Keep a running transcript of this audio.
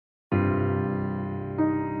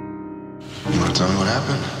You wanna tell me what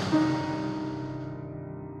happened?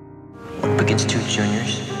 We're up against two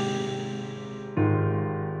juniors.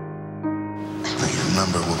 You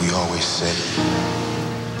remember what we always said?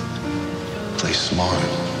 Play smart,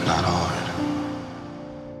 not hard.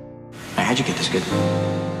 How'd you get this good?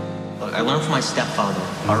 Look, I learned from my stepfather,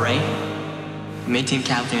 alright? He made team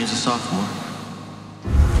captain as a sophomore.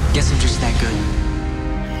 Guess I'm just that good.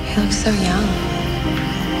 He looks so young.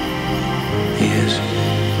 He is.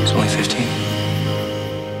 He's only 15.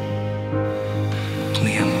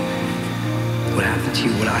 Liam, what happened to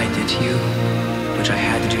you, what I did to you, which I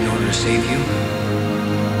had to do in order to save you,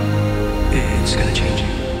 it's gonna change you.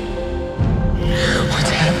 What's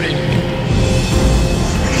happening to me?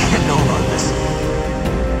 I can't know about this.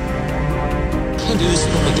 Can't do this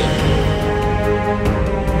film again.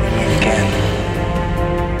 You can.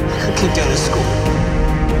 I got kicked out of school.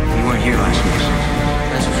 You weren't here last week.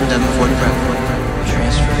 Transfer from Devon Ford Prep.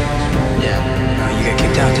 Transfer? Yeah. No, you got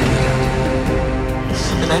kicked out, didn't you?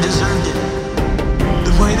 And I deserved it.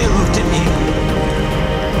 The way they looked at me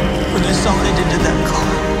when they saw what I did to that car.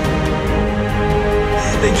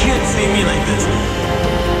 They can't see me like this.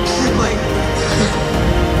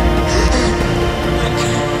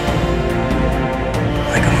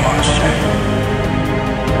 Like a monster.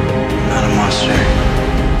 Not a monster.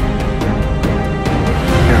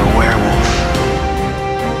 You're a werewolf.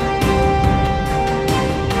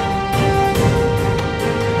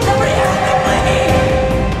 Somebody has to make my name.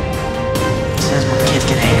 It says when kids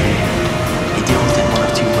get angry, they deal with it